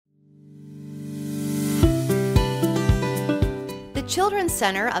Children's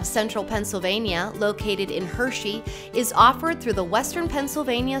Center of Central Pennsylvania, located in Hershey, is offered through the Western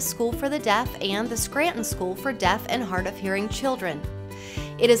Pennsylvania School for the Deaf and the Scranton School for Deaf and Hard of Hearing Children.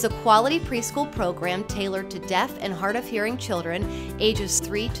 It is a quality preschool program tailored to deaf and hard of hearing children ages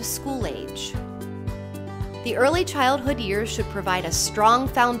 3 to school age. The early childhood years should provide a strong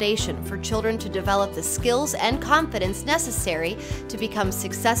foundation for children to develop the skills and confidence necessary to become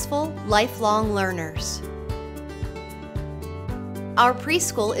successful, lifelong learners. Our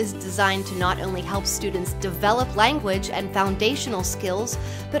preschool is designed to not only help students develop language and foundational skills,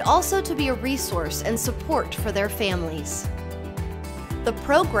 but also to be a resource and support for their families. The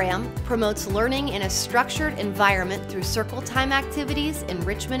program promotes learning in a structured environment through circle time activities,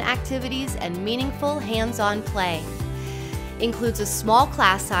 enrichment activities, and meaningful hands-on play. Includes a small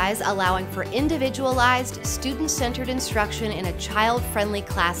class size allowing for individualized, student-centered instruction in a child-friendly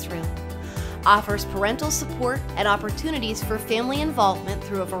classroom. Offers parental support and opportunities for family involvement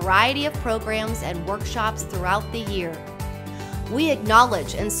through a variety of programs and workshops throughout the year. We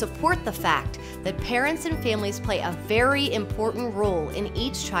acknowledge and support the fact that parents and families play a very important role in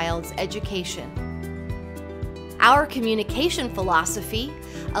each child's education. Our communication philosophy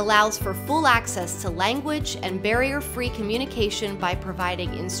allows for full access to language and barrier-free communication by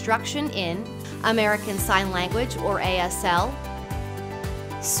providing instruction in American Sign Language or ASL,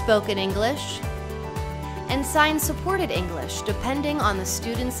 Spoken English, and sign-supported English depending on the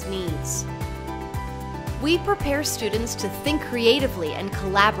student's needs. We prepare students to think creatively and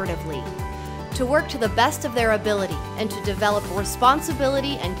collaboratively, to work to the best of their ability, and to develop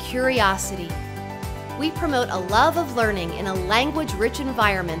responsibility and curiosity. We promote a love of learning in a language-rich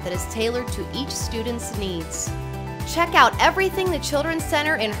environment that is tailored to each student's needs. Check out everything the Children's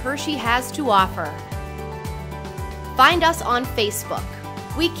Center in Hershey has to offer. Find us on Facebook.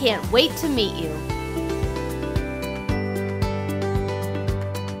 We can't wait to meet you.